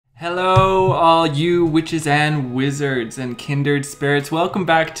Hello, all you witches and wizards and kindred spirits. Welcome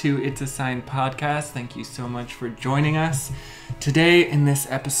back to It's a Sign podcast. Thank you so much for joining us. Today, in this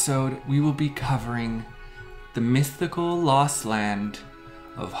episode, we will be covering the mythical lost land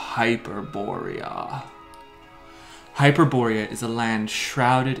of Hyperborea. Hyperborea is a land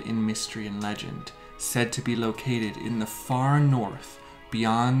shrouded in mystery and legend, said to be located in the far north,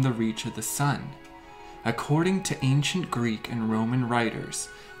 beyond the reach of the sun. According to ancient Greek and Roman writers,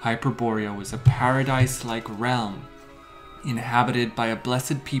 Hyperborea was a paradise-like realm, inhabited by a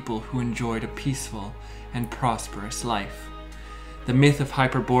blessed people who enjoyed a peaceful and prosperous life. The myth of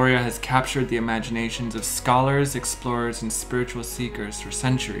Hyperborea has captured the imaginations of scholars, explorers, and spiritual seekers for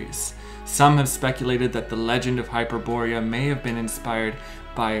centuries. Some have speculated that the legend of Hyperborea may have been inspired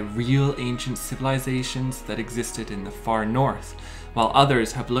by real ancient civilizations that existed in the far north, while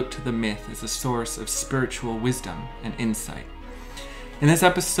others have looked to the myth as a source of spiritual wisdom and insight. In this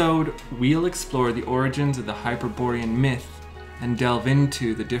episode, we'll explore the origins of the Hyperborean myth and delve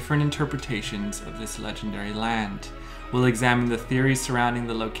into the different interpretations of this legendary land. We'll examine the theories surrounding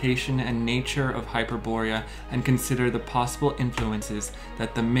the location and nature of Hyperborea and consider the possible influences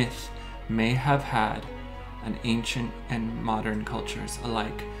that the myth may have had on ancient and modern cultures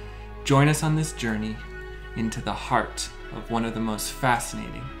alike. Join us on this journey into the heart of one of the most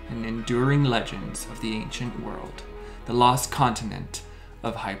fascinating and enduring legends of the ancient world, the lost continent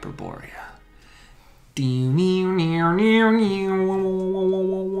of Hyperborea.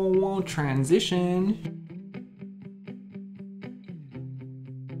 Transition.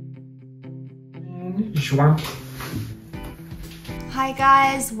 Hi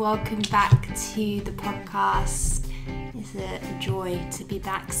guys, welcome back to the podcast. It's a joy to be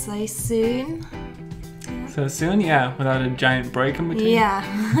back so soon. So soon, yeah, without a giant break in between.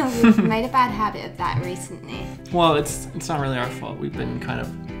 Yeah, we've made a bad habit of that recently. Well, it's not really our fault. We've been kind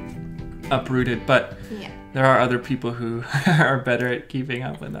of uprooted, but Yeah. there are other people who are better at keeping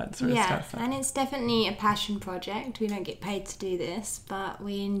up with that sort of stuff. And it's definitely a passion project. We don't get paid to do this, but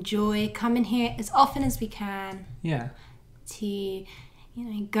we enjoy coming here as often as we can. Yeah. To,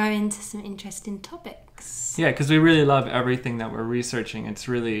 go into some interesting topics. Yeah, because we really love everything that we're researching. It's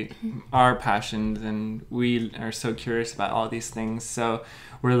really our passions, and we are so curious about all these things. So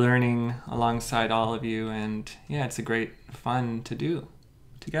we're learning alongside all of you, and yeah, it's a great fun to do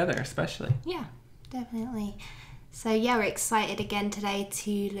together, especially. Yeah, definitely. So yeah, we're excited again today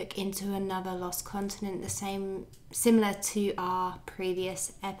to look into another lost continent, similar to our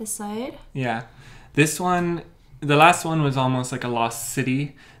previous episode. Yeah, the last one was almost like a lost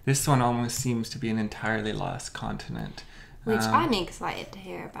city. This one almost seems to be an entirely lost continent. Which I'm excited to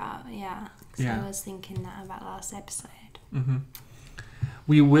hear about, yeah. Yeah. I was thinking that about last episode. Mm-hmm.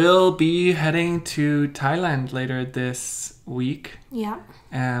 We will be heading to Thailand later this week. Yeah.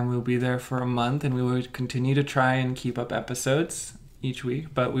 And we'll be there for a month, and we will continue to try and keep up episodes each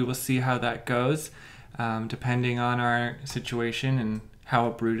week. But we will see how that goes, depending on our situation and how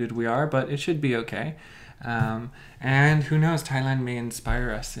uprooted we are. But it should be okay. And who knows, Thailand may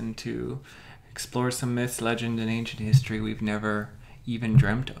inspire us into explore some myths, legend, and ancient history we've never even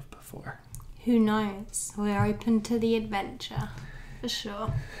dreamt of before. Who knows? We're open to the adventure, for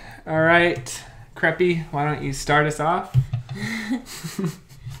sure. All right, Creppy, why don't you start us off?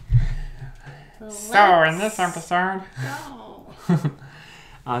 So, in this episode... Go.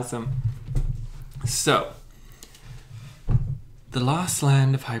 Awesome. So... the lost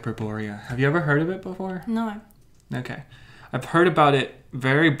land of Hyperborea. Have you ever heard of it before? No. Okay. I've heard about it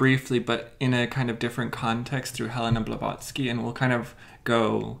very briefly, but in a kind of different context through Helena Blavatsky, and we'll kind of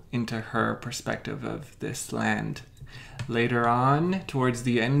go into her perspective of this land later on, towards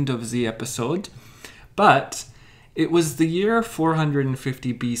the end of the episode. But it was the year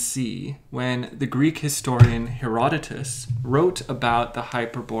 450 BC when the Greek historian Herodotus wrote about the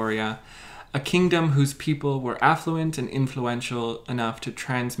Hyperborea, a kingdom whose people were affluent and influential enough to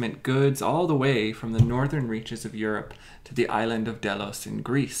transmit goods all the way from the northern reaches of Europe to the island of Delos in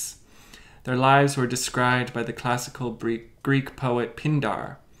Greece. Their lives were described by the classical Greek poet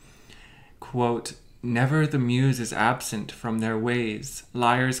Pindar. Quote, "Never the muse is absent from their ways.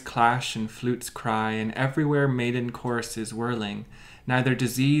 Lyres clash and flutes cry, and everywhere maiden chorus is whirling. Neither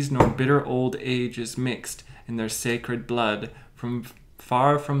disease nor bitter old age is mixed in their sacred blood.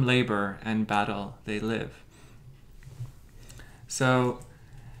 Far from labor and battle they live." So,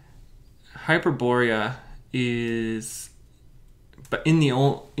 Hyperborea is, but in the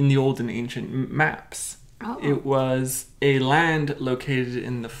old and ancient maps, it was a land located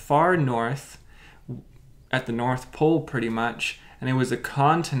in the far north, at the North Pole pretty much, and it was a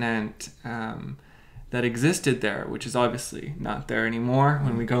continent that existed there, which is obviously not there anymore.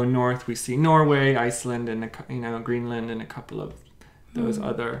 When we go north, we see Norway, Iceland, and Greenland, and a couple of those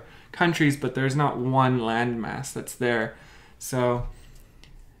other countries, but there's not one landmass that's there. So,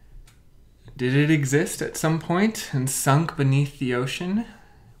 did it exist at some point and sunk beneath the ocean?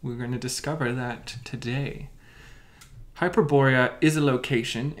 We're going to discover that today. Hyperborea is a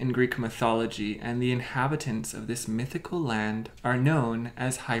location in Greek mythology, and the inhabitants of this mythical land are known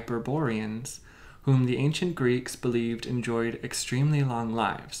as Hyperboreans, whom the ancient Greeks believed enjoyed extremely long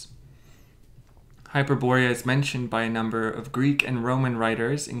lives. Hyperborea is mentioned by a number of Greek and Roman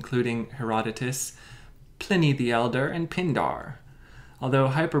writers, including Herodotus, Pliny the Elder, and Pindar. Although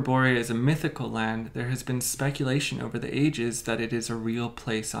Hyperborea is a mythical land, there has been speculation over the ages that it is a real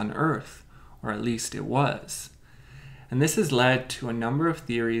place on Earth, or at least it was. And this has led to a number of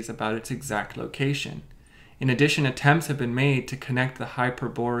theories about its exact location. In addition, attempts have been made to connect the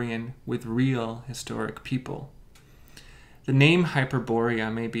Hyperborean with real historic people. The name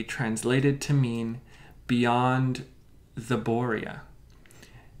Hyperborea may be translated to mean beyond the Borea.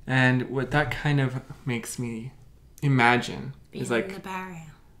 And what that kind of makes me imagine Beyond is like... the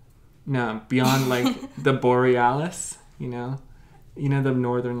barrier. No, beyond like the Borealis, the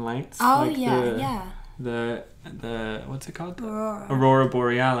Northern Lights. Oh, like yeah. The what's it called? Aurora. Aurora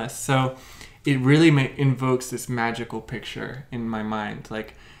Borealis. So it really invokes this magical picture in my mind,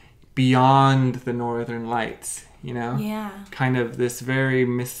 like beyond the Northern Lights, Yeah. kind of this very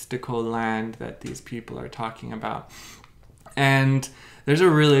mystical land that these people are talking about. And there's a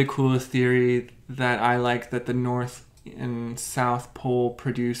really cool theory that I like, that the North and South Pole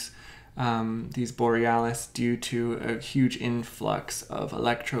produce these borealis due to a huge influx of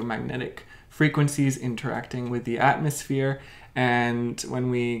electromagnetic frequencies interacting with the atmosphere. And when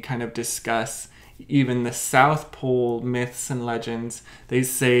we kind of discuss even the South Pole myths and legends, they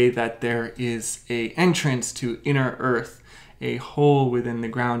say that there is a entrance to inner Earth, a hole within the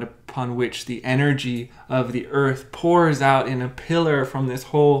ground upon which the energy of the Earth pours out in a pillar from this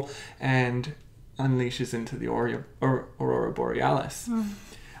hole and unleashes into the Aurora Borealis.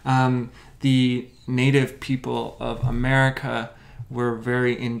 The native people of America were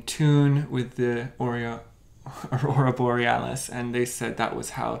very in tune with the Aurora Borealis, and they said that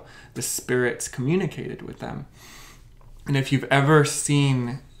was how the spirits communicated with them. And if you've ever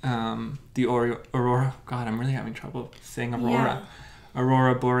seen the Aurora, God, I'm really having trouble saying Aurora. Yeah.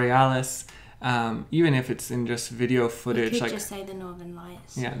 Aurora Borealis, even if it's in just video footage. You could just say the Northern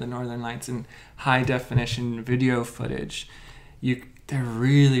Lights. Yeah, the Northern Lights in high definition video footage. They're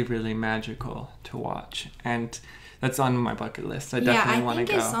really, really magical to watch. And that's on my bucket list. I definitely want to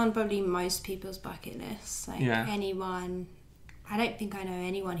go. Yeah, I think it's on probably most people's bucket lists. Like anyone, I don't think I know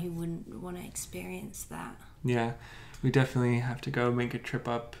anyone who wouldn't want to experience that. Yeah, we definitely have to go make a trip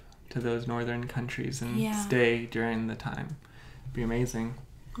up to those northern countries and stay during the time. It'd be amazing.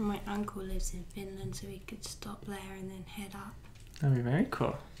 My uncle lives in Finland, so we could stop there and then head up. That'd be very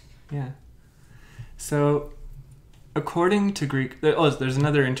cool. Yeah. So, according to Greek... there's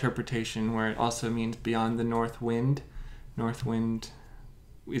another interpretation where it also means beyond the north wind. North wind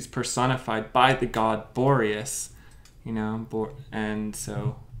is personified by the god Boreas, and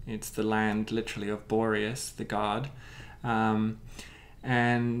so it's the land, literally, of Boreas, the god.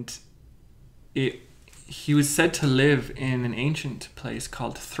 And he was said to live in an ancient place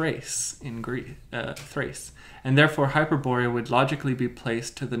called Thrace in Greece, Thrace, and therefore Hyperborea would logically be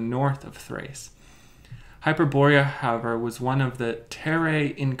placed to the north of Thrace. Hyperborea, however, was one of the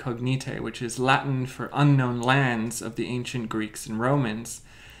terrae incognitae, which is Latin for unknown lands of the ancient Greeks and Romans.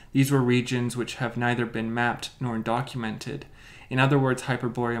 These were regions which have neither been mapped nor documented. In other words,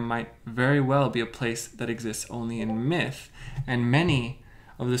 Hyperborea might very well be a place that exists only in myth, and many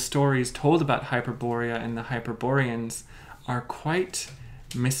of the stories told about Hyperborea and the Hyperboreans are quite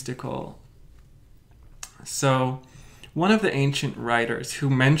mystical. So, one of the ancient writers who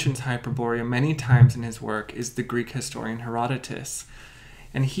mentions Hyperborea many times in his work is the Greek historian Herodotus.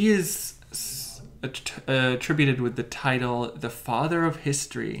 And he is attributed with the title The Father of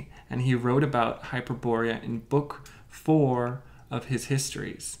History, and he wrote about Hyperborea in Book 4 of his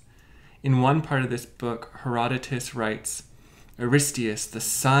Histories. In one part of this book, Herodotus writes, Aristeus, the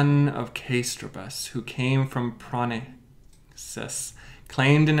son of Castrobus, who came from Pronesus,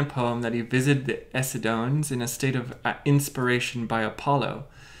 claimed in a poem that he visited the Isidones in a state of inspiration by Apollo,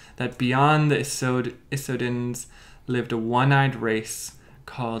 that beyond the Isodins lived a one-eyed race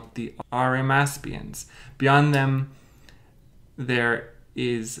called the Arimaspians. Beyond them there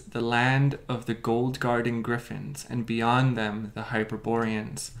is the land of the gold-guarding griffins, and beyond them the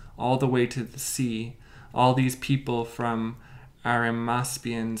Hyperboreans, all the way to the sea. All these people from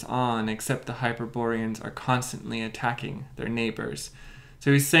Arimaspians on, except the Hyperboreans are constantly attacking their neighbors.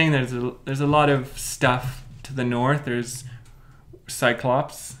 So he's saying there's a lot of stuff to the north. There's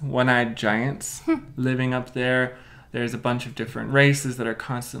Cyclops, one-eyed giants living up there. There's a bunch of different races that are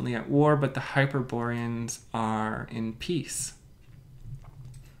constantly at war, but the Hyperboreans are in peace.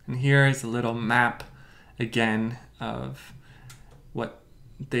 And here is a little map again of what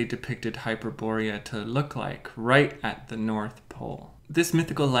they depicted Hyperborea to look like, right at the North Pole. This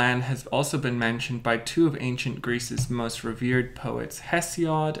mythical land has also been mentioned by two of ancient Greece's most revered poets,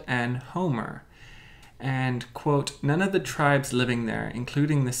 Hesiod and Homer. And, quote, "None of the tribes living there,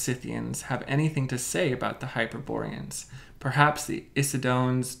 including the Scythians, have anything to say about the Hyperboreans. Perhaps the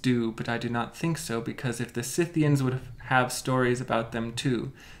Isidones do, but I do not think so, because if the Scythians would have stories about them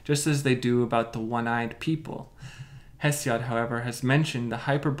too, just as they do about the one-eyed people." Hesiod, however, has mentioned the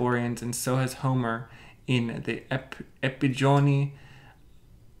Hyperboreans, and so has Homer in the Epigoni,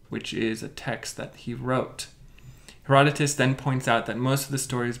 which is a text that he wrote. Herodotus then points out that most of the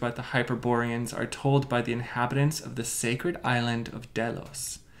stories about the Hyperboreans are told by the inhabitants of the sacred island of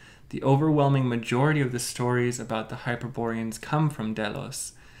Delos. The overwhelming majority of the stories about the Hyperboreans come from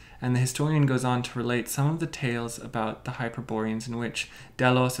Delos, and the historian goes on to relate some of the tales about the Hyperboreans in which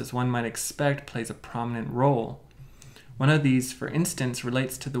Delos, as one might expect, plays a prominent role. One of these, for instance,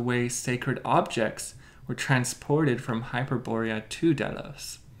 relates to the way sacred objects were transported from Hyperborea to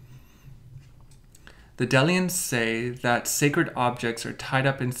Delos. The Delians say that sacred objects are tied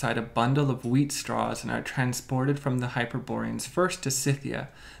up inside a bundle of wheat straws and are transported from the Hyperboreans first to Scythia,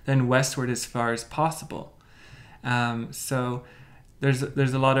 then westward as far as possible. So there's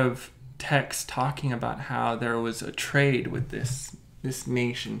a lot of text talking about how there was a trade with this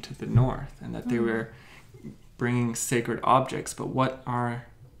nation to the north, and that they were bringing sacred objects. But what are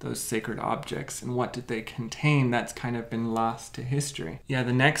those sacred objects, and what did they contain? That's kind of been lost to history. Yeah,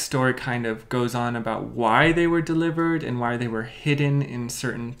 the next story kind of goes on about why they were delivered and why they were hidden in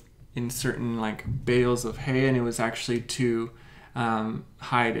certain like bales of hay, and it was actually to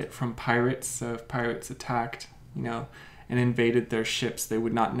hide it from pirates. So if pirates attacked, and invaded their ships, they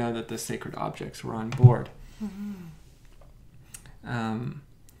would not know that the sacred objects were on board.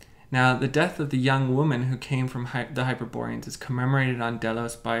 Now, the death of the young woman who came from the Hyperboreans is commemorated on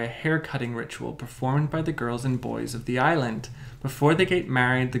Delos by a hair-cutting ritual performed by the girls and boys of the island. Before they get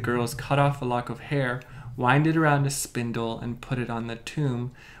married, the girls cut off a lock of hair, wind it around a spindle, and put it on the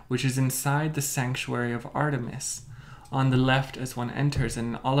tomb, which is inside the sanctuary of Artemis. On the left, as one enters,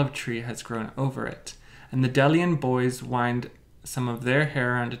 an olive tree has grown over it. And the Delian boys wind some of their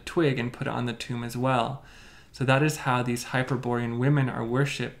hair around a twig and put it on the tomb as well. So that is how these Hyperborean women are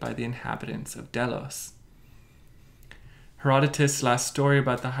worshipped by the inhabitants of Delos. Herodotus' last story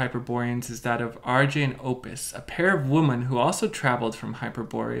about the Hyperboreans is that of Arge and Opis, a pair of women who also traveled from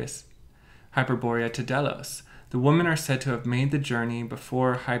Hyperborea to Delos. The women are said to have made the journey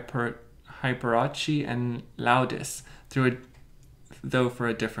before Hyperachi and Laudis, though for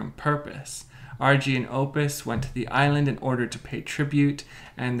a different purpose. Arge and Opis went to the island in order to pay tribute,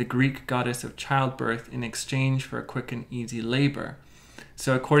 and the Greek goddess of childbirth in exchange for a quick and easy labor.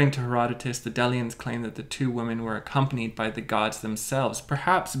 So according to Herodotus, the Delians claim that the two women were accompanied by the gods themselves,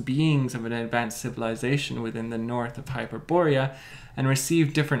 perhaps beings of an advanced civilization within the north of Hyperborea, and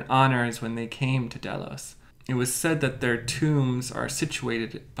received different honors when they came to Delos. It was said that their tombs are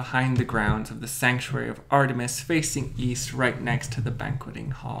situated behind the grounds of the sanctuary of Artemis, facing east, right next to the banqueting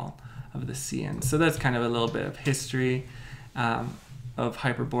hall of the Cians. So that's kind of a little bit of history of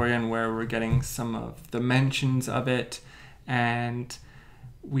Hyperborea and where we're getting some of the mentions of it. And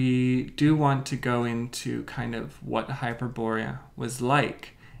we do want to go into kind of what Hyperborea was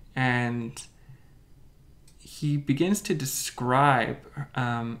like. And he begins to describe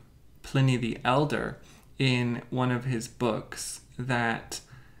Pliny the Elder in one of his books, that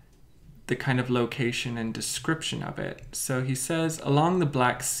the kind of location and description of it. So he says, along the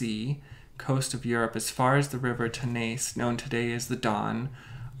Black Sea, coast of Europe, as far as the river Tanais, known today as the Don,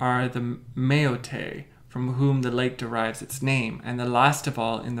 are the Meotae, from whom the lake derives its name, and the last of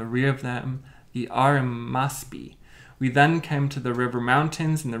all, in the rear of them, the Arimaspi. We then came to the river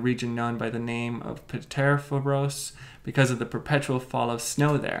mountains in the region known by the name of Pterphoros, because of the perpetual fall of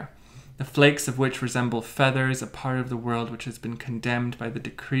snow there, the flakes of which resemble feathers, a part of the world which has been condemned by the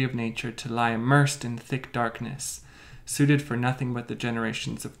decree of nature to lie immersed in thick darkness, suited for nothing but the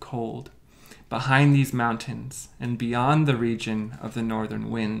generations of cold. Behind these mountains, and beyond the region of the northern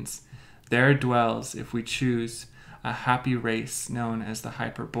winds, there dwells, if we choose, a happy race known as the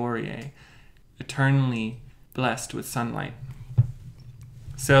Hyperboreae, eternally blessed with sunlight.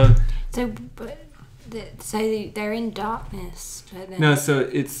 So So they're in darkness. No, so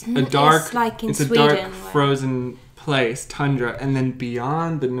it's a dark, it's like in it's a Sweden, dark where- frozen place, tundra, and then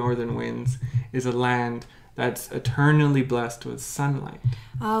beyond the northern winds is a land that's eternally blessed with sunlight.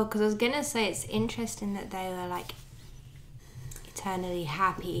 Oh, because I was gonna say it's interesting that they were like eternally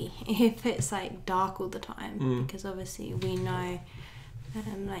happy if it's like dark all the time, because obviously we know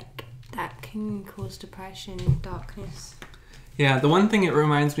like that can cause depression, darkness. Yeah, the one thing it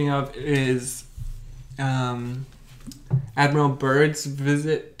reminds me of is Admiral Byrd's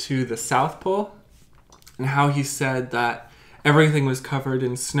visit to the South Pole, and how he said that everything was covered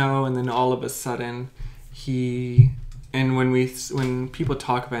in snow, and then all of a sudden when people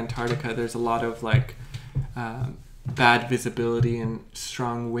talk of Antarctica, there's a lot of like bad visibility and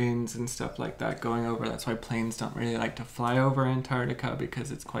strong winds and stuff like that going over. That's why planes don't really like to fly over Antarctica,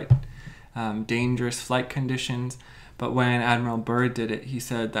 because it's quite dangerous flight conditions. But when Admiral Byrd did it, he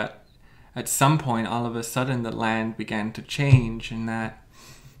said that at some point, all of a sudden, the land began to change, and that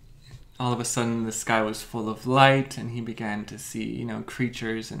all of a sudden the sky was full of light, and he began to see,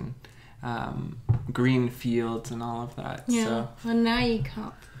 creatures and green fields and all of that. Yeah. So, well, now you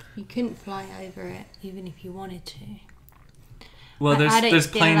couldn't fly over it even if you wanted to. well, I don't there's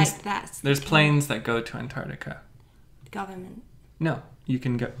feel planes. like that's There's the planes that go to Antarctica. government. No, you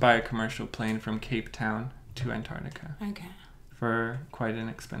can buy a commercial plane from Cape Town to Antarctica Okay. for quite an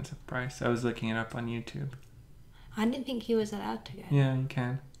expensive price. I was looking it up on YouTube. I didn't think he was allowed to go. Yeah, you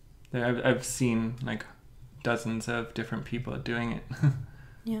can. I've seen like dozens of different people doing it.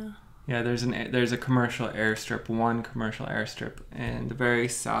 Yeah. Yeah, there's a commercial airstrip, one commercial airstrip in the very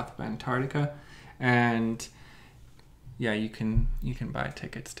south of Antarctica, and yeah, you can buy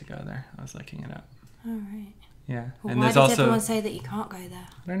tickets to go there. I was looking it up. All right. Yeah, Well, and why there's does also, everyone say that you can't go there?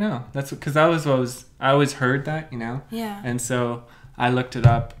 I don't know. That's because I always heard that, Yeah. and so I looked it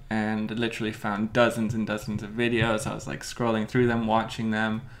up and literally found dozens and dozens of videos. I was like scrolling through them, watching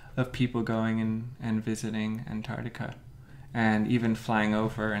them, of people going and visiting Antarctica, and even flying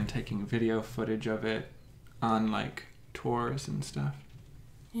over and taking video footage of it on like tours and stuff.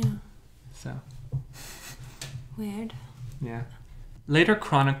 Yeah. So Weird. yeah. Later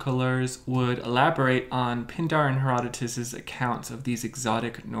chroniclers would elaborate on Pindar and Herodotus's accounts of these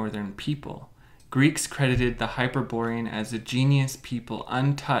exotic northern people. Greeks credited the Hyperborean as a genius people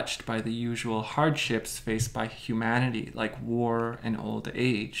untouched by the usual hardships faced by humanity, like war and old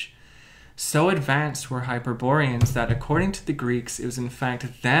age. So advanced were Hyperboreans that, according to the Greeks, it was in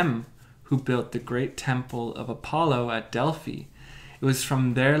fact them who built the great temple of Apollo at Delphi. It was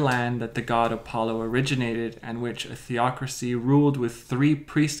from their land that the god Apollo originated, and which a theocracy ruled with 3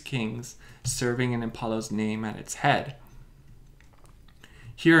 priest kings serving in Apollo's name at its head.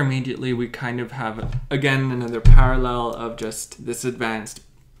 Here immediately we kind of have, again, another parallel of just this advanced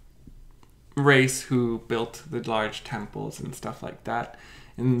race who built the large temples and stuff like that.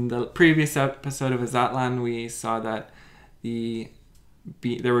 In the previous episode of Azatlan, we saw that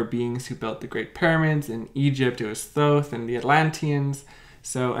there were beings who built the Great Pyramids. In Egypt, it was Thoth and the Atlanteans.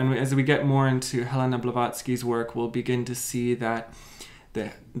 So, and as we get more into Helena Blavatsky's work, we'll begin to see that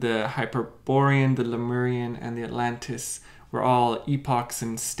the Hyperborean, the Lemurian, and the Atlantis were all epochs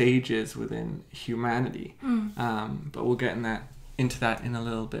and stages within humanity. But we'll get into that in a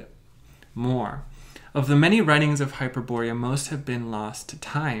little bit more. Of the many writings of Hyperborea, most have been lost to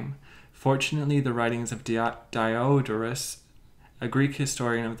time. Fortunately, the writings of Diodorus, a Greek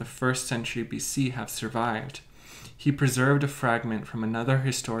historian of the 1st century BC, have survived. He preserved a fragment from another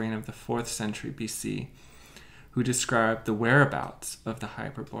historian of the 4th century BC, who described the whereabouts of the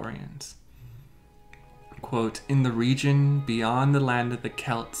Hyperboreans. Quote, "In the region beyond the land of the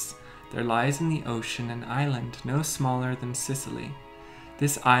Celts, there lies in the ocean an island no smaller than Sicily.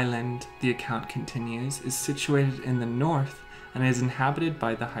 This island," the account continues, "is situated in the north and is inhabited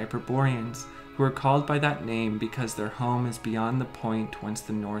by the Hyperboreans, who are called by that name because their home is beyond the point whence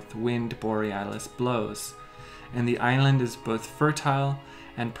the north wind borealis blows. And the island is both fertile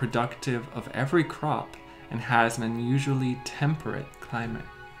and productive of every crop and has an unusually temperate climate."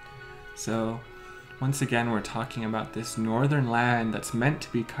 So, once again, we're talking about this northern land that's meant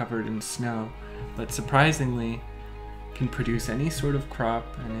to be covered in snow, but surprisingly can produce any sort of crop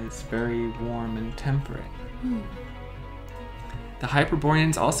and is very warm and temperate. The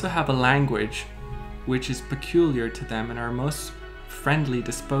Hyperboreans also have a language which is peculiar to them and are most friendly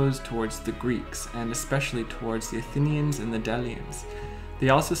disposed towards the Greeks, and especially towards the Athenians and the Delians. They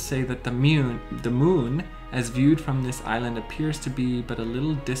also say that the moon, as viewed from this island, appears to be but a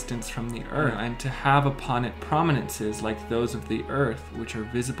little distance from the earth, and to have upon it prominences like those of the earth, which are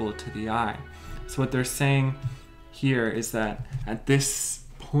visible to the eye. So what they're saying here is that at this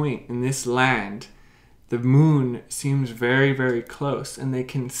point in this land, the moon seems very, very close, and they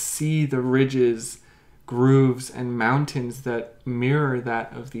can see the ridges, grooves, and mountains that mirror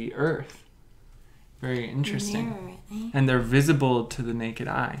that of the Earth. Very interesting. And they're visible to the naked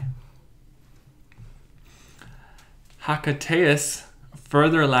eye. Hecataeus,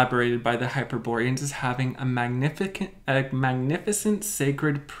 further elaborated by the Hyperboreans, as having a magnificent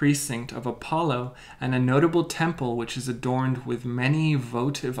sacred precinct of Apollo and a notable temple which is adorned with many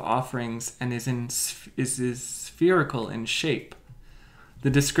votive offerings and is spherical in shape. The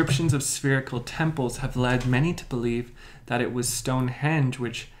descriptions of spherical temples have led many to believe that it was Stonehenge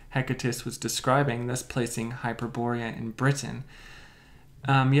which Hecataeus was describing, thus placing Hyperborea in Britain.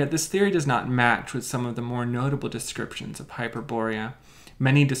 Yet this theory does not match with some of the more notable descriptions of Hyperborea,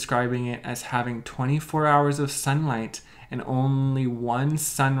 many describing it as having 24 hours of sunlight and only one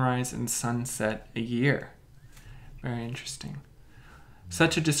sunrise and sunset a year. Very interesting.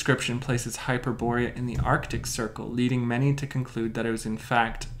 Such a description places Hyperborea in the Arctic Circle, leading many to conclude that it was in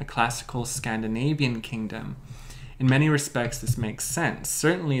fact a classical Scandinavian kingdom. In many respects, this makes sense.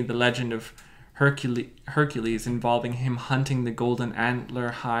 Certainly the legend of Hercules involving him hunting the golden antler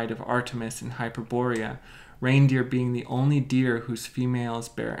hide of Artemis in Hyperborea, reindeer being the only deer whose females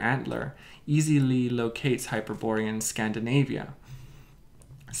bear antler, easily locates Hyperborea in Scandinavia.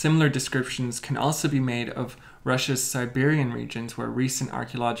 Similar descriptions can also be made of Russia's Siberian regions, where recent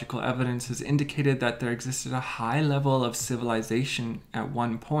archaeological evidence has indicated that there existed a high level of civilization at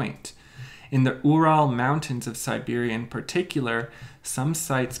one point. In the Ural Mountains of Siberia in particular, some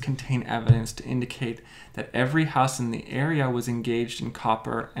sites contain evidence to indicate that every house in the area was engaged in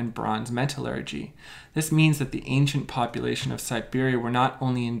copper and bronze metallurgy. This means that the ancient population of Siberia were not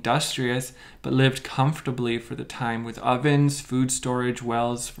only industrious, but lived comfortably for the time with ovens, food storage,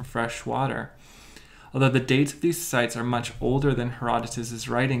 wells for fresh water. Although the dates of these sites are much older than Herodotus'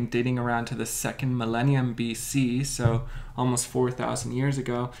 writing, dating around to the 2nd millennium BC, so almost 4,000 years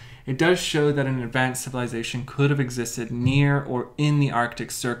ago, it does show that an advanced civilization could have existed near or in the Arctic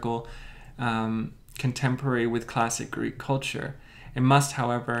Circle, contemporary with classic Greek culture. It must,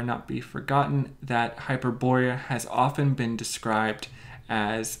 however, not be forgotten that Hyperborea has often been described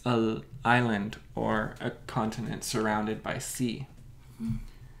as an island or a continent surrounded by sea.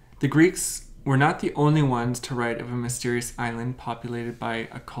 The Greeks were not the only ones to write of a mysterious island populated by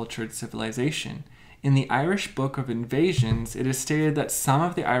a cultured civilization. In the Irish Book of Invasions, it is stated that some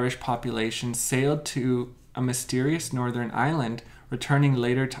of the Irish population sailed to a mysterious northern island, returning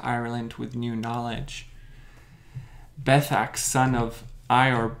later to Ireland with new knowledge. Bethach, son of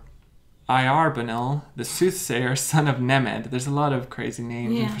Iarbanil, the soothsayer, son of Nemed. There's a lot of crazy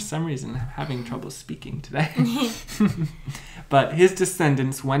names, and for some reason I'm having trouble speaking today. But his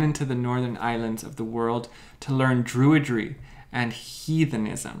descendants went into the northern islands of the world to learn druidry and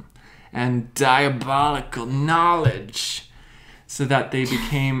heathenism and diabolical knowledge, so that they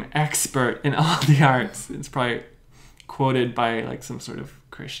became expert in all the arts. It's probably quoted by like some sort of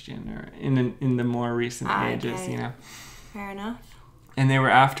Christian or in the more recent ages, you know. Fair enough. And they were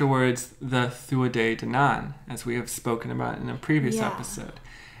afterwards the Thuadae Danann, as we have spoken about in a previous episode.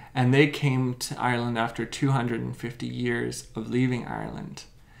 And they came to Ireland after 250 years of leaving Ireland.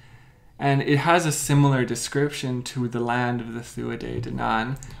 And it has a similar description to the land of the Thuadae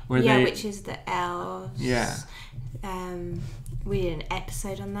Danann, where which is the elves. Yeah. We did an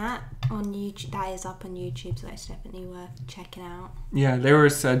episode on that on YouTube. That is up on YouTube, so it's definitely worth checking out. Yeah, they were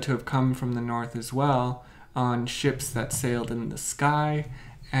said to have come from the north as well, on ships that sailed in the sky,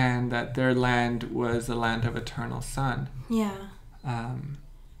 and that their land was a land of eternal sun. Yeah.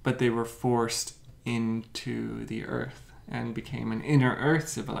 But they were forced into the earth and became an inner earth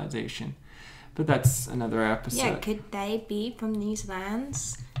civilization. But that's another episode. Yeah, could they be from these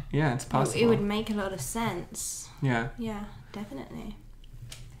lands? Yeah, it's possible. It would make a lot of sense. Yeah. Yeah, definitely.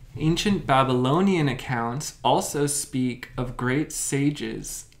 Ancient Babylonian accounts also speak of great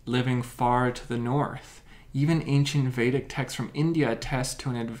sages living far to the north. Even ancient Vedic texts from India attest to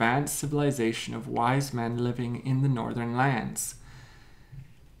an advanced civilization of wise men living in the northern lands.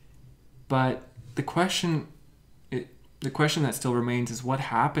 But the question that still remains is, what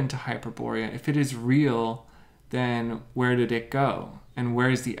happened to Hyperborea? If it is real, then where did it go? And where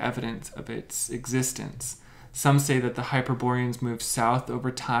is the evidence of its existence? Some say that the Hyperboreans moved south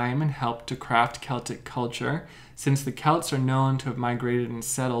over time and helped to craft Celtic culture. Since the Celts are known to have migrated and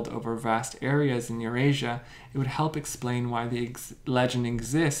settled over vast areas in Eurasia, it would help explain why the legend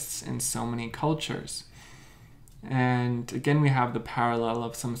exists in so many cultures. And again, we have the parallel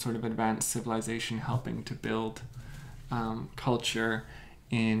of some sort of advanced civilization helping to build culture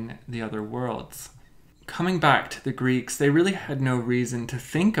in the other worlds. coming back to the Greeks, they really had no reason to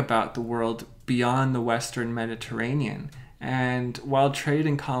think about the world beyond the Western Mediterranean. And while trade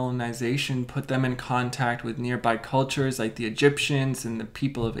and colonization put them in contact with nearby cultures like the Egyptians and the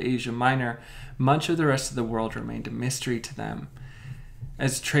people of Asia Minor, much of the rest of the world remained a mystery to them.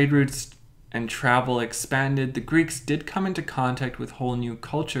 As trade routes and travel expanded, the Greeks did come into contact with whole new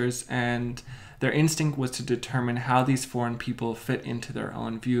cultures, and their instinct was to determine how these foreign people fit into their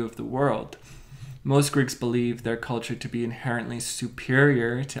own view of the world. Most Greeks believed their culture to be inherently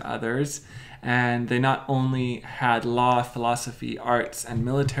superior to others, and they not only had law, philosophy, arts, and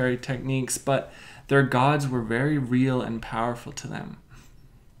military techniques, but their gods were very real and powerful to them.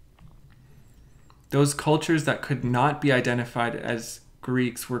 Those cultures that could not be identified as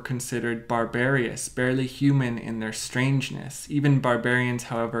Greeks were considered barbarous, barely human in their strangeness. Even barbarians,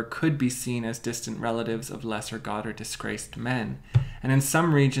 however, could be seen as distant relatives of lesser god or disgraced men. And in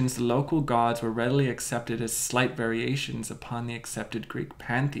some regions, the local gods were readily accepted as slight variations upon the accepted Greek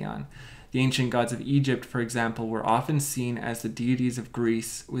pantheon. The ancient gods of Egypt, for example, were often seen as the deities of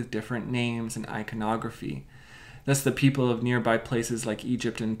Greece with different names and iconography. Thus, the people of nearby places like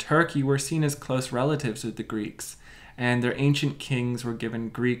Egypt and Turkey were seen as close relatives with the Greeks, and their ancient kings were given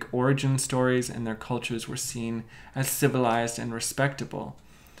Greek origin stories, and their cultures were seen as civilized and respectable.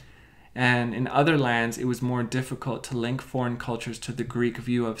 And in other lands, it was more difficult to link foreign cultures to the Greek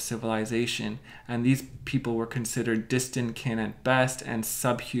view of civilization, and these people were considered distant kin at best and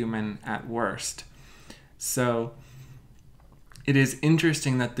subhuman at worst. So it is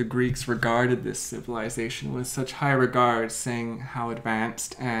interesting that the Greeks regarded this civilization with such high regard, saying how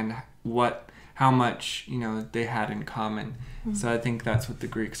advanced and how much, they had in common. Mm-hmm. So I think that's what the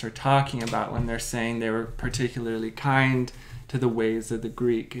Greeks are talking about when they're saying they were particularly kind to the ways of the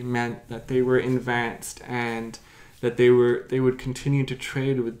Greek. It meant that they were advanced and that they would continue to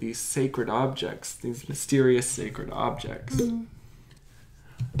trade with these sacred objects, these mysterious sacred objects. Mm-hmm.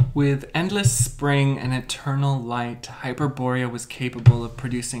 With endless spring and eternal light, Hyperborea was capable of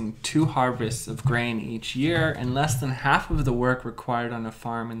producing 2 harvests of grain each year and less than half of the work required on a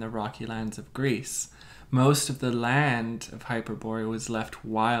farm in the rocky lands of Greece. Most of the land of Hyperborea was left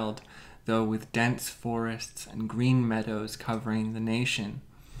wild, though with dense forests and green meadows covering the nation.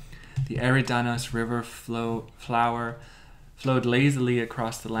 The Eridanos River flowed lazily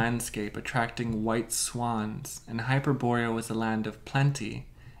across the landscape, attracting white swans, and Hyperborea was a land of plenty.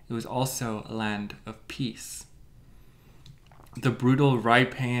 It was also a land of peace. The brutal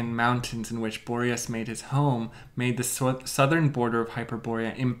Rhipaean mountains in which Boreas made his home made the southern border of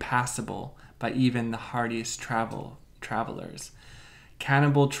Hyperborea impassable by even the hardiest travelers.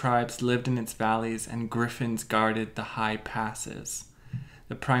 Cannibal tribes lived in its valleys, and griffins guarded the high passes.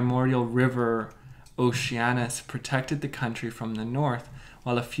 The primordial river Oceanus protected the country from the north.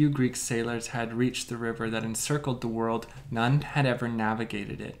 While a few Greek sailors had reached the river that encircled the world, none had ever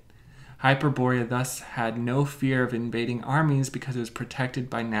navigated it. Hyperborea thus had no fear of invading armies because it was protected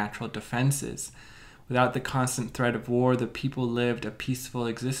by natural defenses. Without the constant threat of war, the people lived a peaceful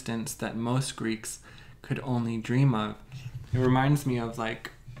existence that most Greeks could only dream of. It reminds me of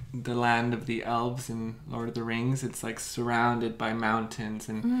the land of the elves in Lord of the Rings. It's surrounded by mountains,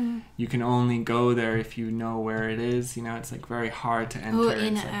 and you can only go there if you know where it is. It's very hard to enter. Or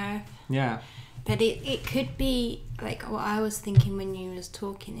inner earth. Yeah. But it could be what I was thinking when you was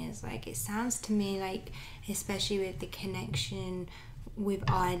talking is it sounds to me especially with the connection with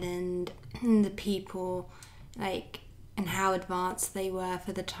Ireland and the people and how advanced they were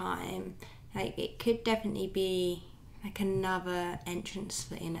for the time, it could definitely be another entrance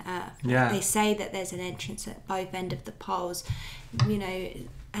for inner earth. Yeah. They say that there's an entrance at both ends of the poles,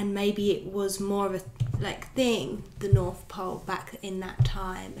 and maybe it was more of a thing, the North Pole back in that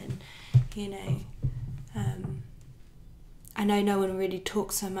time, and I know no one really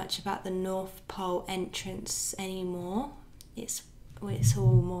talks so much about the North Pole entrance anymore. It's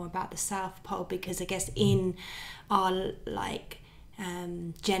all more about the South Pole, because I guess in our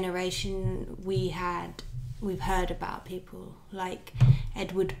generation we've heard about people like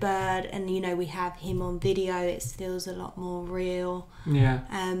Edward Byrd, and we have him on video. It feels a lot more real. Yeah.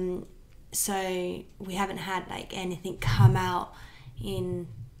 So we haven't had anything come out in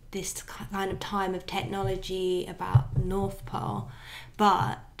this kind of time of technology about North Pole,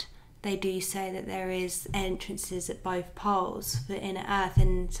 but they do say that there is entrances at both poles for inner earth,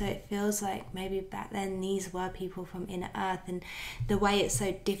 and so it feels maybe back then these were people from inner earth, and the way it's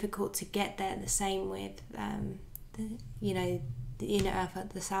so difficult to get there, the same with the inner earth at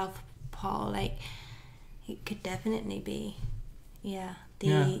the South Pole, it could definitely be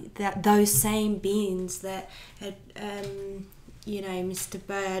those same beings that had Mr.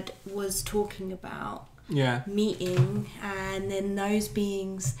 Bird was talking about Yeah. meeting, and then those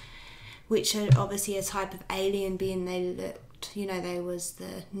beings, which are obviously a type of alien being, they looked, they was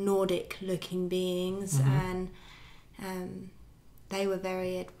the Nordic looking beings, and they were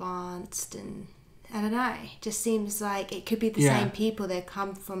very advanced, and I don't know, it just seems like it could be the same people. They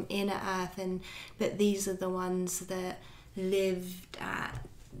come from inner Earth, but these are the ones that lived at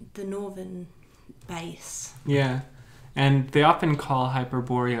the northern base. Yeah. And they often call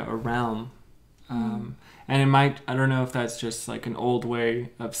Hyperborea a realm. And it might, I don't know if that's just like an old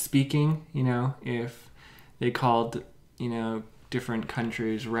way of speaking, if they called, different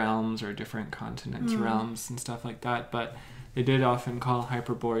countries realms or different continents realms and stuff like that. But they did often call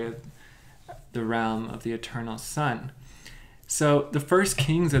Hyperborea the realm of the eternal sun. So the first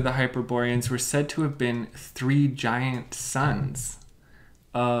kings of the Hyperboreans were said to have been 3 giant sons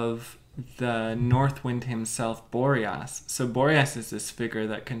of the north wind himself, Boreas. So Boreas is this figure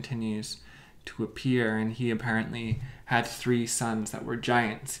that continues to appear, and he apparently had 3 sons that were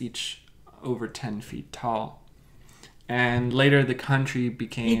giants, each over 10 feet tall. And later the country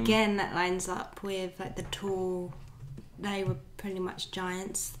became... Again, that lines up with like the tall... They were pretty much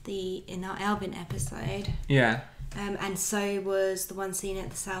giants in our Elvin episode. Yeah. And so was the one seen at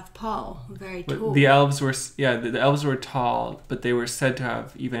the South Pole, very tall. The elves were... Yeah, the elves were tall, but they were said to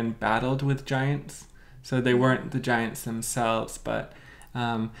have even battled with giants. So they weren't the giants themselves, but...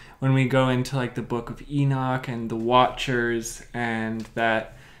 when we go into like the Book of Enoch and the Watchers, and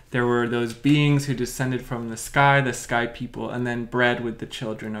that there were those beings who descended from the sky people, and then bred with the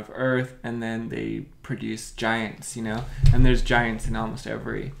children of earth, and then they produced giants, and there's giants in almost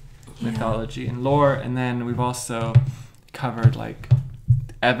every mythology and lore. And then we've also covered like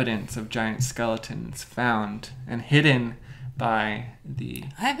evidence of giant skeletons found and hidden by the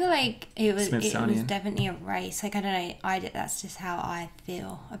I feel like it was Smithsonian. Definitely a race. Like, I don't know, that's just how I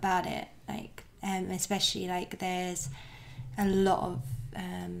feel about it. Like, especially like there's a lot of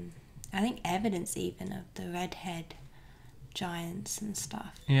I think evidence even of the redhead giants and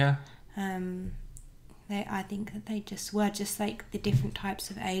stuff. Yeah. I think that they just were just like the different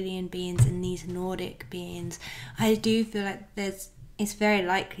types of alien beings and these Nordic beings. I do feel like it's very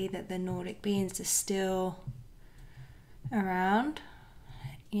likely that the Nordic beings are still around,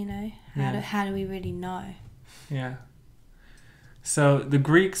 how do we really know? Yeah. So the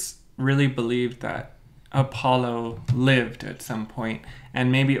Greeks really believed that Apollo lived at some point,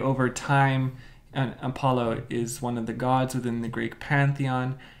 and maybe over time, Apollo is one of the gods within the Greek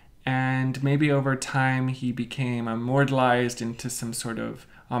pantheon, and maybe over time he became immortalized into some sort of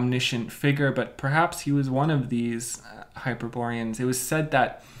omniscient figure, but perhaps he was one of these Hyperboreans. It was said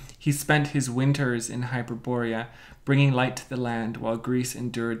that he spent his winters in Hyperborea, bringing light to the land while Greece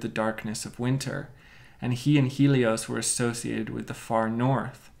endured the darkness of winter. And he and Helios were associated with the far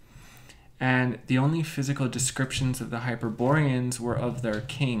north. And the only physical descriptions of the Hyperboreans were of their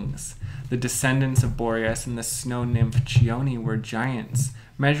kings. The descendants of Boreas and the snow nymph Chione were giants,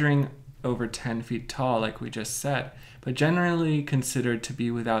 measuring over 10 feet tall, like we just said, but generally considered to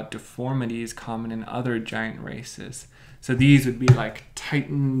be without deformities common in other giant races. So these would be like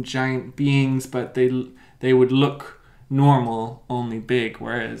Titan giant beings, but they would look normal, only big,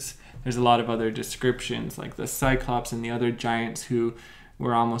 whereas there's a lot of other descriptions, like the Cyclops and the other giants who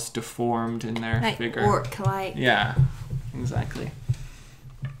were almost deformed in their figure. Orc-like. Yeah, exactly.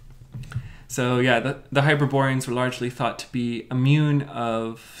 So yeah, the Hyperboreans were largely thought to be immune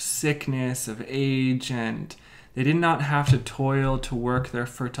of sickness, of age, and they did not have to toil to work their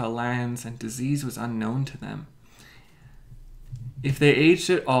fertile lands, and disease was unknown to them. If they aged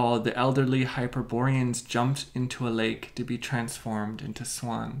at all, the elderly Hyperboreans jumped into a lake to be transformed into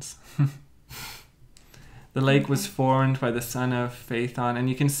swans. The lake was formed by the son of Phaethon, and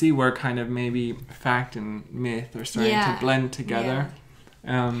you can see where kind of maybe fact and myth are starting to blend together.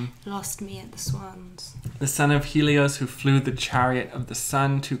 Lost me at the swans. The son of Helios, who flew the chariot of the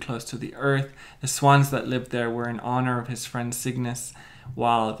sun too close to the earth. The swans that lived there were in honor of his friend Cygnus,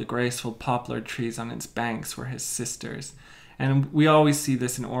 while the graceful poplar trees on its banks were his sisters. And we always see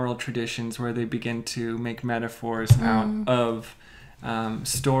this in oral traditions where they begin to make metaphors out of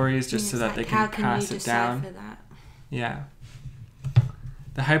stories just so that they can pass it down. That? Yeah.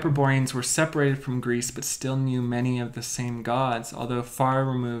 The Hyperboreans were separated from Greece but still knew many of the same gods. Although far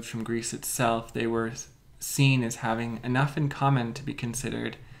removed from Greece itself, they were seen as having enough in common to be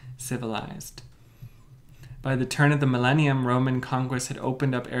considered civilized. By the turn of the millennium, Roman conquest had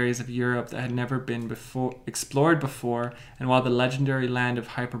opened up areas of Europe that had never been explored before, and while the legendary land of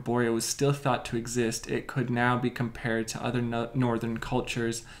Hyperborea was still thought to exist, it could now be compared to other northern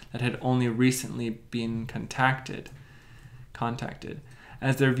cultures that had only recently been contacted. contacted.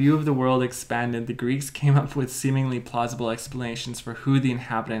 As their view of the world expanded, the Greeks came up with seemingly plausible explanations for who the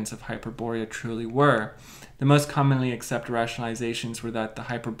inhabitants of Hyperborea truly were. The most commonly accepted rationalizations were that the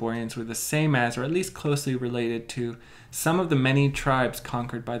Hyperboreans were the same as, or at least closely related to, some of the many tribes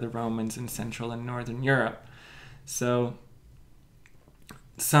conquered by the Romans in Central and Northern Europe. So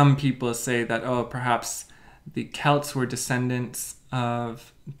some people say that, perhaps the Celts were descendants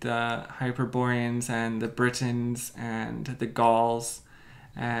of the Hyperboreans and the Britons and the Gauls,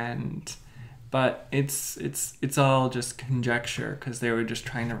 but it's all just conjecture, because they were just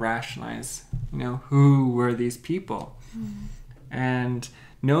trying to rationalize, who were these people. And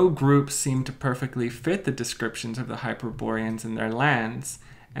no group seemed to perfectly fit the descriptions of the Hyperboreans and their lands,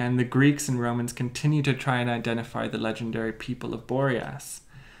 and the Greeks and Romans continued to try and identify the legendary people of Boreas.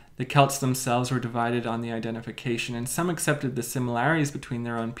 The Celts themselves were divided on the identification, and some accepted the similarities between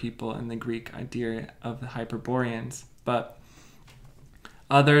their own people and the Greek idea of the Hyperboreans. But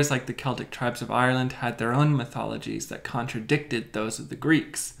others, like the Celtic tribes of Ireland, had their own mythologies that contradicted those of the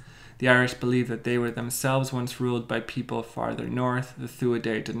Greeks. The Irish believed that they were themselves once ruled by people farther north, the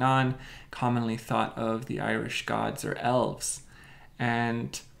Thuadae Danann, commonly thought of the Irish gods or elves.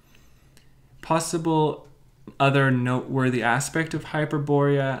 And possible other noteworthy aspect of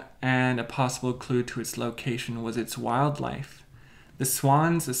Hyperborea and a possible clue to its location was its wildlife. The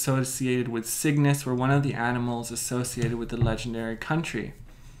swans associated with Cygnus were one of the animals associated with the legendary country.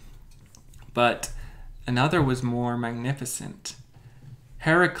 But another was more magnificent.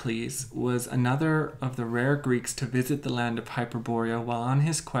 Heracles was another of the rare Greeks to visit the land of Hyperborea while on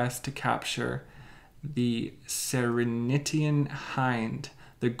his quest to capture the Serenitian hind,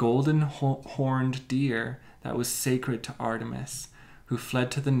 the golden horned deer that was sacred to Artemis, who fled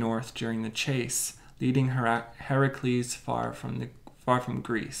to the north during the chase, leading Heracles far from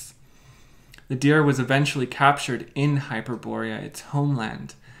Greece. The deer was eventually captured in Hyperborea, its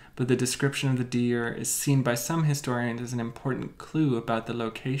homeland, but the description of the deer is seen by some historians as an important clue about the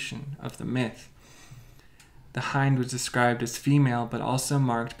location of the myth. The hind was described as female, but also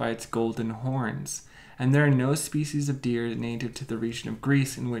marked by its golden horns, and there are no species of deer native to the region of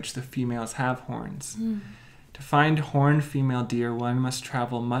Greece in which the females have horns. To find horned female deer, one must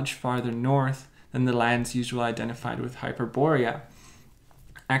travel much farther north than the lands usually identified with Hyperborea.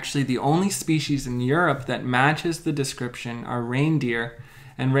 Actually, the only species in Europe that matches the description are reindeer,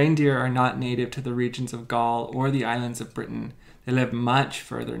 and reindeer are not native to the regions of Gaul or the islands of Britain. They live much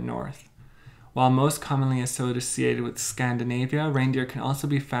further north. While most commonly associated with Scandinavia, reindeer can also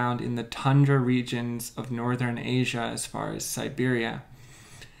be found in the tundra regions of northern Asia as far as Siberia.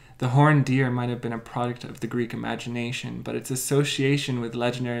 The horned deer might have been a product of the Greek imagination, but its association with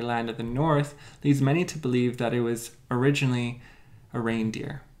legendary land of the north leads many to believe that it was originally a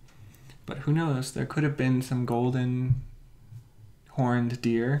reindeer. But who knows? There could have been some golden horned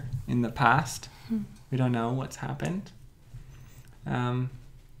deer in the past. We don't know what's happened. Well,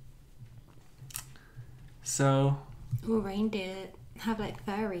 reindeer have like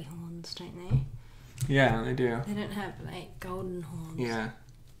furry horns, don't they? Yeah, they do. They don't have like golden horns. Yeah.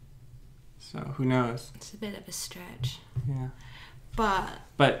 So who knows? It's a bit of a stretch. Yeah. But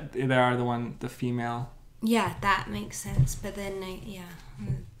there are the female. Yeah, that makes sense. But then,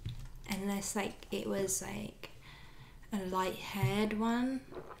 unless like it was like a light-haired one,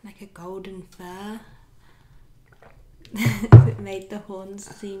 like a golden fur, that made the horns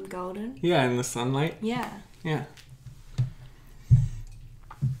seem golden. Yeah, in the sunlight. Yeah. Yeah.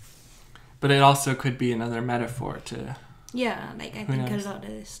 But it also could be another metaphor to... Yeah, like I think a lot of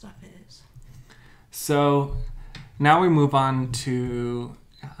this stuff is. So now we move on to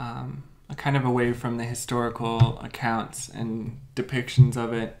kind of away from the historical accounts and depictions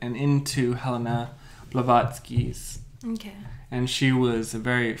of it and into Helena Blavatsky's. Okay. And she was a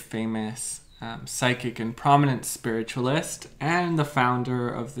very famous psychic and prominent spiritualist and the founder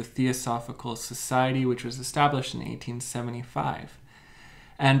of the Theosophical Society, which was established in 1875.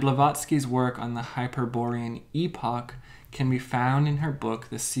 And Blavatsky's work on the Hyperborean epoch can be found in her book,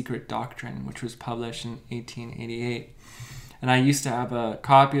 The Secret Doctrine, which was published in 1888. And I used to have a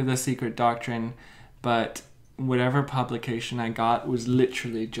copy of The Secret Doctrine, but whatever publication I got was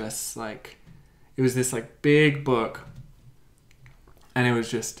literally just like, it was this like big book, and it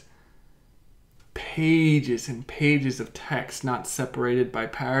was just pages and pages of text, not separated by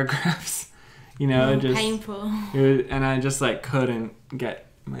paragraphs. Just painful. And I just like couldn't get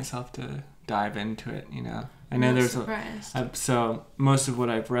myself to dive into it. I know there's so most of what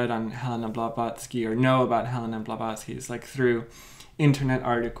I've read on Helena Blavatsky or know about Helena Blavatsky is like through internet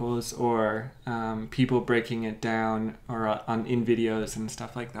articles or people breaking it down or in videos and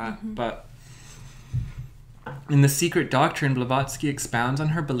stuff like that. Mm-hmm. But In The Secret Doctrine, Blavatsky expounds on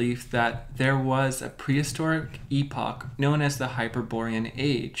her belief that there was a prehistoric epoch known as the Hyperborean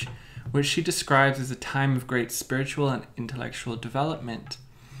age, which she describes as a time of great spiritual and intellectual development.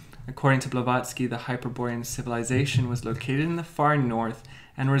 According to Blavatsky, the Hyperborean civilization was located in the far north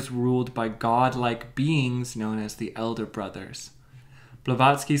and was ruled by godlike beings known as the Elder Brothers.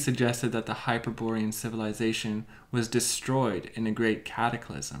 Blavatsky suggested that the Hyperborean civilization was destroyed in a great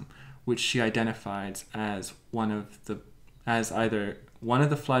cataclysm, which she identifies as either one of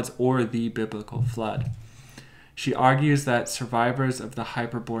the floods or the biblical flood. She argues that survivors of the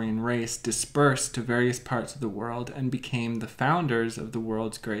Hyperborean race dispersed to various parts of the world and became the founders of the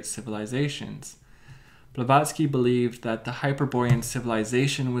world's great civilizations. Blavatsky believed that the Hyperborean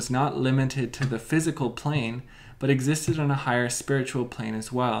civilization was not limited to the physical plane, but existed on a higher spiritual plane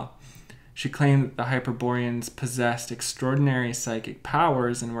as well. She claimed that the Hyperboreans possessed extraordinary psychic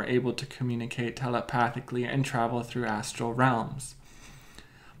powers and were able to communicate telepathically and travel through astral realms.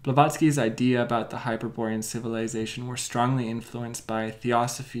 Blavatsky's idea about the Hyperborean civilization were strongly influenced by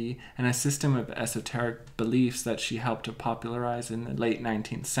Theosophy and a system of esoteric beliefs that she helped to popularize in the late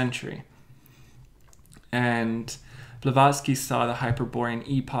 19th century. And Blavatsky saw the Hyperborean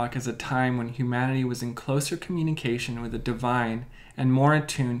epoch as a time when humanity was in closer communication with the divine and more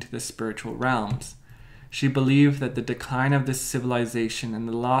attuned to the spiritual realms. She believed that the decline of this civilization and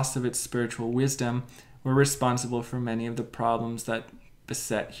the loss of its spiritual wisdom were responsible for many of the problems that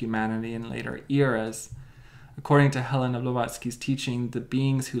beset humanity in later eras. According to Helena Blavatsky's teaching, the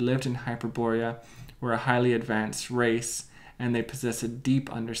beings who lived in Hyperborea were a highly advanced race, and they possessed a deep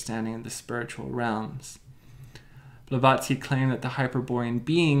understanding of the spiritual realms. Blavatsky claimed that the Hyperborean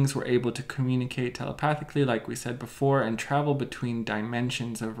beings were able to communicate telepathically, like we said before, and travel between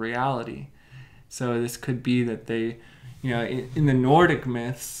dimensions of reality. So this could be that they, in the Nordic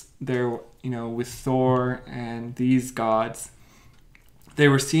myths, they're, with Thor and these gods, they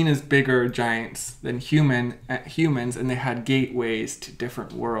were seen as bigger giants than humans, and they had gateways to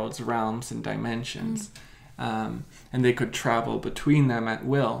different worlds, realms, and dimensions. And they could travel between them at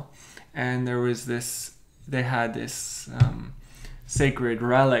will. And they had this sacred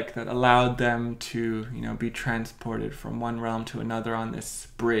relic that allowed them to, be transported from one realm to another on this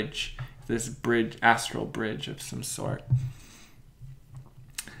bridge, astral bridge of some sort.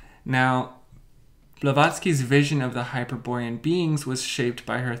 Now, Blavatsky's vision of the Hyperborean beings was shaped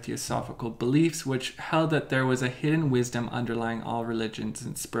by her Theosophical beliefs, which held that there was a hidden wisdom underlying all religions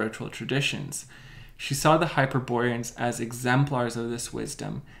and spiritual traditions. She saw the Hyperboreans as exemplars of this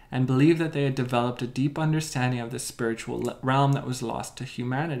wisdom and believed that they had developed a deep understanding of the spiritual realm that was lost to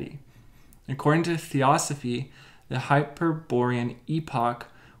humanity. According to Theosophy, the Hyperborean epoch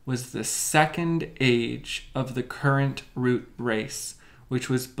was the second age of the current root race, which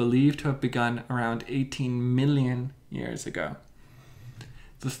was believed to have begun around 18 million years ago.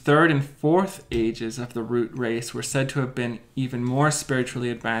 The third and fourth ages of the root race were said to have been even more spiritually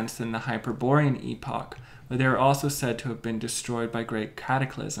advanced than the Hyperborean epoch, but they were also said to have been destroyed by great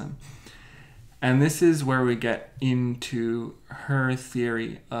cataclysm. And this is where we get into her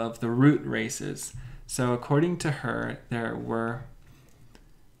theory of the root races. So according to her, there were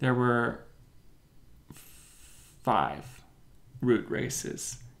 5 root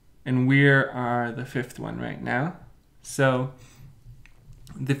races, and we are the 5th one right now. So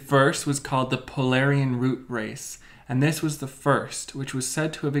the first was called the Polarian root race, and this was the first, which was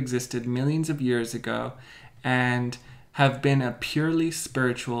said to have existed millions of years ago and have been a purely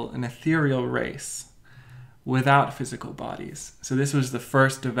spiritual and ethereal race without physical bodies. So this was the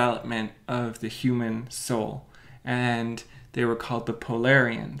first development of the human soul, and they were called the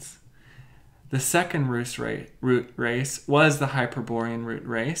Polarians. The second root race was the Hyperborean root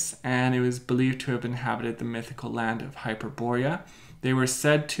race, and it was believed to have inhabited the mythical land of Hyperborea. They were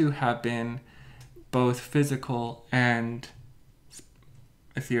said to have been both physical and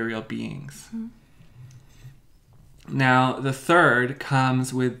ethereal beings. Mm-hmm. Now, the third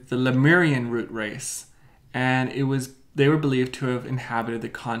comes with the Lemurian root race, and they were believed to have inhabited the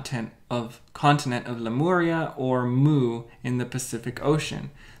continent of Lemuria, or Mu, in the Pacific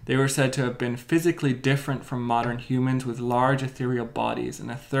Ocean. They were said to have been physically different from modern humans, with large ethereal bodies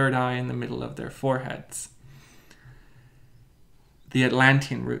and a third eye in the middle of their foreheads. The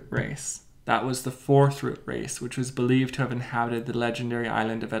Atlantean root race. That was the fourth root race, which was believed to have inhabited the legendary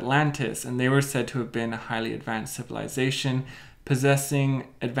island of Atlantis, and they were said to have been a highly advanced civilization, possessing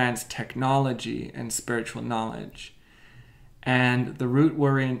advanced technology and spiritual knowledge. And the root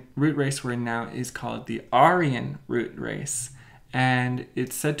race we're in now is called the Aryan root race, and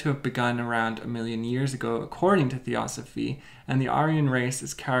it's said to have begun around 1 million years ago, according to Theosophy. And the Aryan race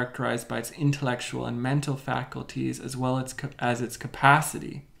is characterized by its intellectual and mental faculties, as well as its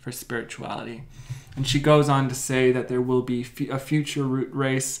capacity for spirituality. And she goes on to say that there will be a future root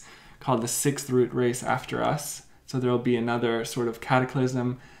race called the 6th root race after us. So there will be another sort of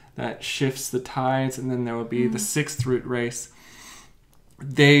cataclysm that shifts the tides, and then there will be the 6th root race.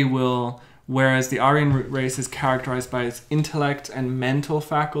 Whereas the Aryan root race is characterized by its intellect and mental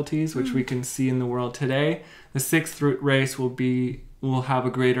faculties, which we can see in the world today, the 6th root race will have a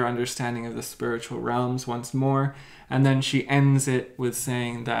greater understanding of the spiritual realms once more. And then she ends it with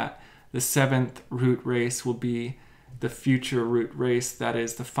saying that the 7th root race will be the future root race that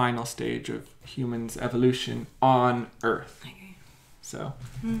is the final stage of humans' evolution on Earth. Okay. So,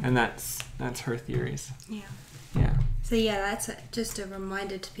 and that's her theories. Yeah. Yeah. So yeah, that's just a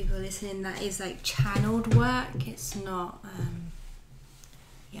reminder to people listening, that is like channeled work. It's not,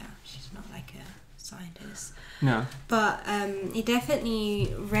 she's not like a scientist. No. But it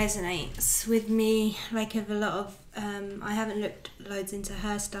definitely resonates with me. Like, of a lot of, I haven't looked loads into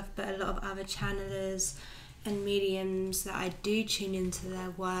her stuff, but a lot of other channelers and mediums that I do tune into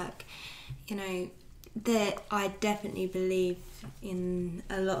their work, you know, that I definitely believe in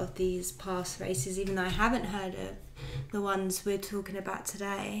a lot of these past races, even though I haven't heard of the ones we're talking about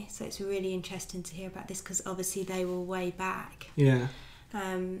today. So it's really interesting to hear about this, because obviously they were way back. Yeah.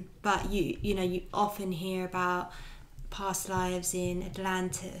 But you often hear about past lives in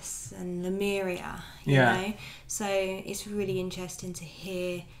Atlantis and Lemuria, you know. So it's really interesting to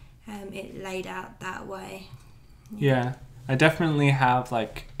hear it laid out that way. Yeah. I definitely have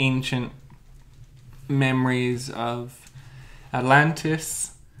like ancient memories of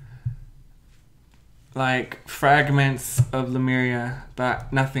Atlantis, like fragments of Lemuria,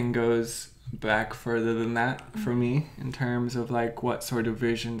 but nothing goes back further than that for me in terms of like what sort of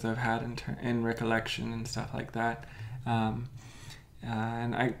visions I've had in recollection and stuff like that. But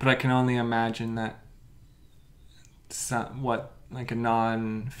I can only imagine that what like a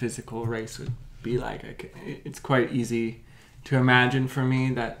non-physical race would be like. It's quite easy to imagine for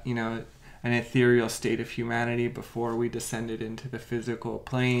me that, you know, an ethereal state of humanity before we descended into the physical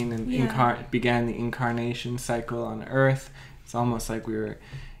plane and began the incarnation cycle on Earth. It's almost like we were,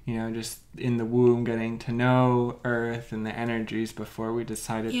 you know, just in the womb getting to know Earth and the energies before we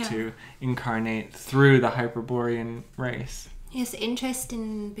decided to incarnate through the Hyperborean race. It's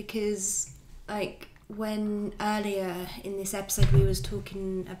interesting because, like, when earlier in this episode we was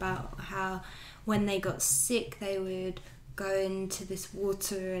talking about how when they got sick they would go into this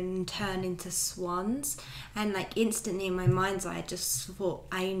water and turn into swans, and like instantly in my mind's eye I just thought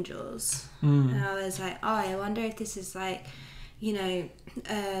angels. And I was like, oh, I wonder if this is like, you know,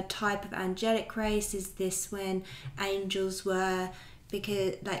 a type of angelic race. Is this when angels were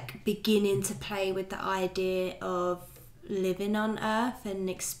beginning to play with the idea of living on Earth and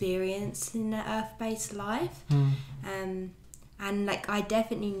experiencing the Earth-based life? And like I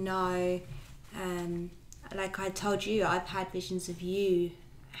definitely know, like I told you, I've had visions of you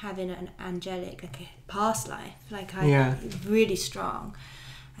having an angelic, like a past life, like really strong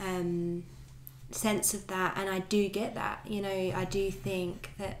sense of that. And I do get that, you know. I do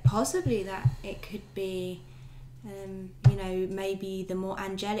think that possibly that it could be, you know, maybe the more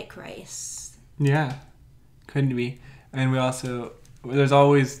angelic race. Yeah, could be. And there's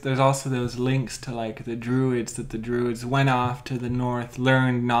also those links to like the Druids, that the Druids went off to the north,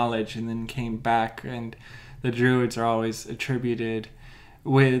 learned knowledge, and then came back. And the Druids are always attributed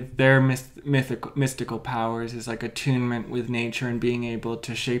with their mystical powers is like attunement with nature and being able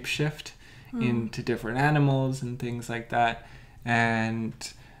to shapeshift into different animals and things like that. And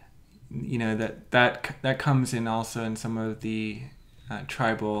you know, that comes in also in some of the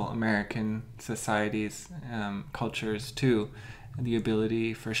tribal American societies, cultures too, the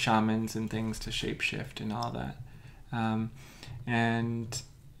ability for shamans and things to shapeshift and all that. And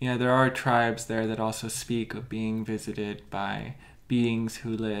yeah, there are tribes there that also speak of being visited by beings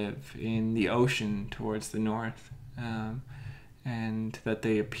who live in the ocean towards the north, and that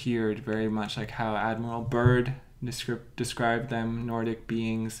they appeared very much like how Admiral Byrd described them, Nordic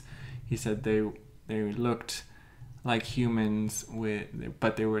beings. He said they looked like humans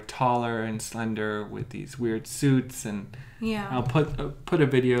but they were taller and slender with these weird suits, and I'll put a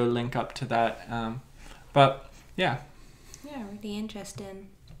video link up to that. But really interesting.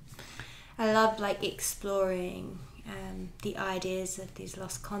 I love like exploring the ideas of these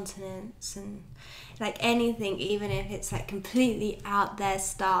lost continents, and like anything, even if it's like completely out there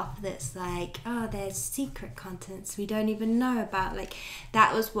stuff that's like, oh, there's secret continents we don't even know about. Like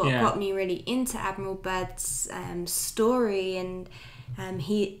that was what got me really into Admiral Byrd's story, and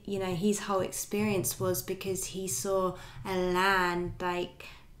he, you know, his whole experience was because he saw a land like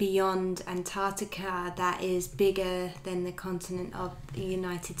beyond Antarctica that is bigger than the continent of the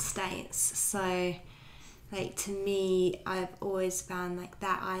United States. So like to me, I've always found like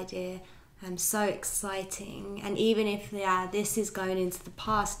that idea so exciting, and even if this is going into the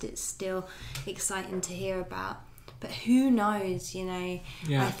past, it's still exciting to hear about. But who knows, you know?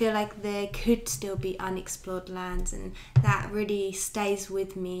 I feel like there could still be unexplored lands, and that really stays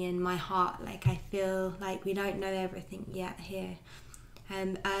with me in my heart. Like I feel like we don't know everything yet here.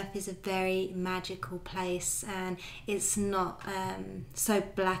 Earth is a very magical place, and it's not so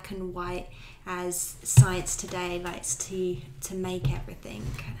black and white as science today likes to make everything.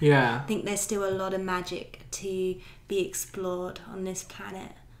 I think there's still a lot of magic to be explored on this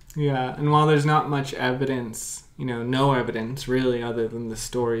planet. And while there's not much evidence, you know, no evidence really other than the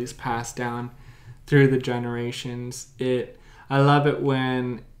stories passed down through the generations, I love it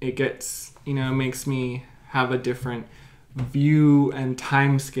when it gets, you know, it makes me have a different view and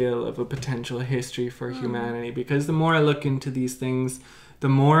time scale of a potential history for humanity, because the more I look into these things, the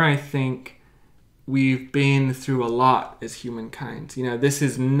more I think we've been through a lot as humankind. You know, this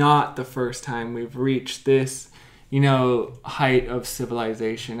is not the first time we've reached this, you know, height of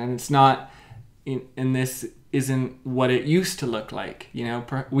civilization, and it's not and this isn't what it used to look like. You know,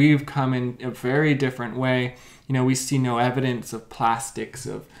 we've come in a very different way. You know, we see no evidence of plastics,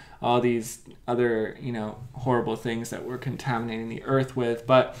 of all these other, you know, horrible things that we're contaminating the earth with.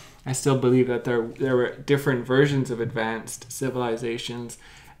 But I still believe that there were different versions of advanced civilizations,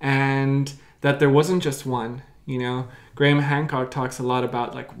 and that there wasn't just one. You know, Graham Hancock talks a lot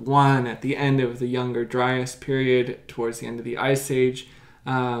about like one at the end of the Younger Dryas period, towards the end of the Ice Age,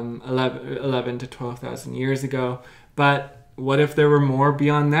 11 to 12,000 years ago. But what if there were more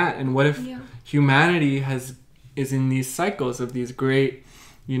beyond that? And what if humanity is in these cycles of these great,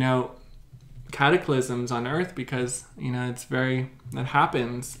 you know, cataclysms on Earth, because, you know, that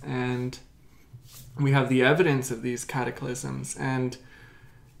happens, and we have the evidence of these cataclysms, and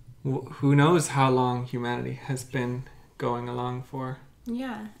who knows how long humanity has been going along for.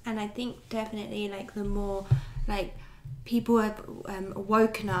 And I think definitely like the more like people have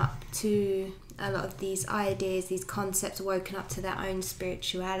woken up to a lot of these ideas, these concepts, woken up to their own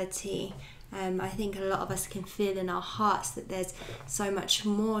spirituality, I think a lot of us can feel in our hearts that there's so much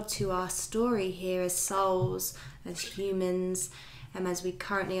more to our story here as souls, as humans, as we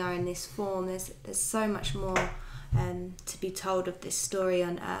currently are in this form. There's so much more to be told of this story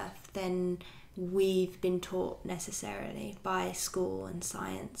on Earth than we've been taught necessarily by school and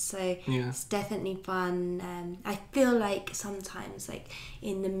science. So it's definitely fun. I feel like sometimes like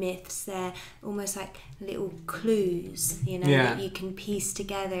in the myths they're almost like little clues, you know, that you can piece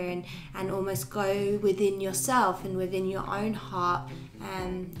together and almost go within yourself and within your own heart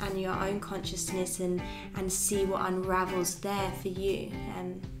and your own consciousness and see what unravels there for you.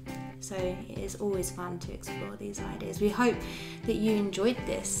 So it is always fun to explore these ideas. We hope that you enjoyed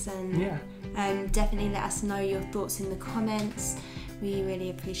this, and definitely let us know your thoughts in the comments. We really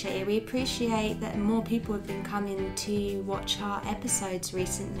appreciate it. We appreciate that more people have been coming to watch our episodes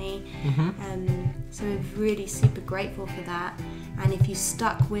recently. So we're really super grateful for that. And if you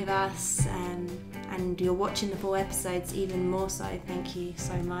stuck with us and you're watching the full episodes, even more so, thank you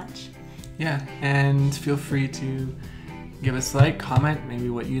so much. And feel free to give us a like, comment maybe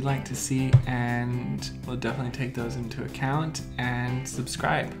what you'd like to see, and we'll definitely take those into account, and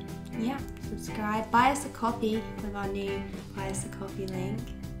subscribe. Subscribe. Buy us a coffee with our new Buy Us a Coffee link.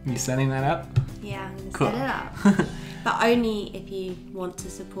 You setting that up? I'm going to set it up. But only if you want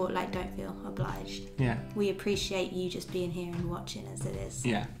to support, like don't feel obliged. We appreciate you just being here and watching as it is.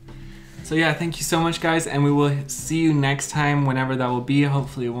 So thank you so much, guys, and we will see you next time, whenever that will be.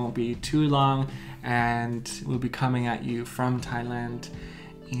 Hopefully it won't be too long, and we'll be coming at you from Thailand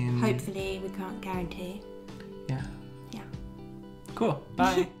hopefully, we can't guarantee. Cool.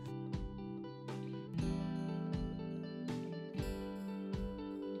 Bye.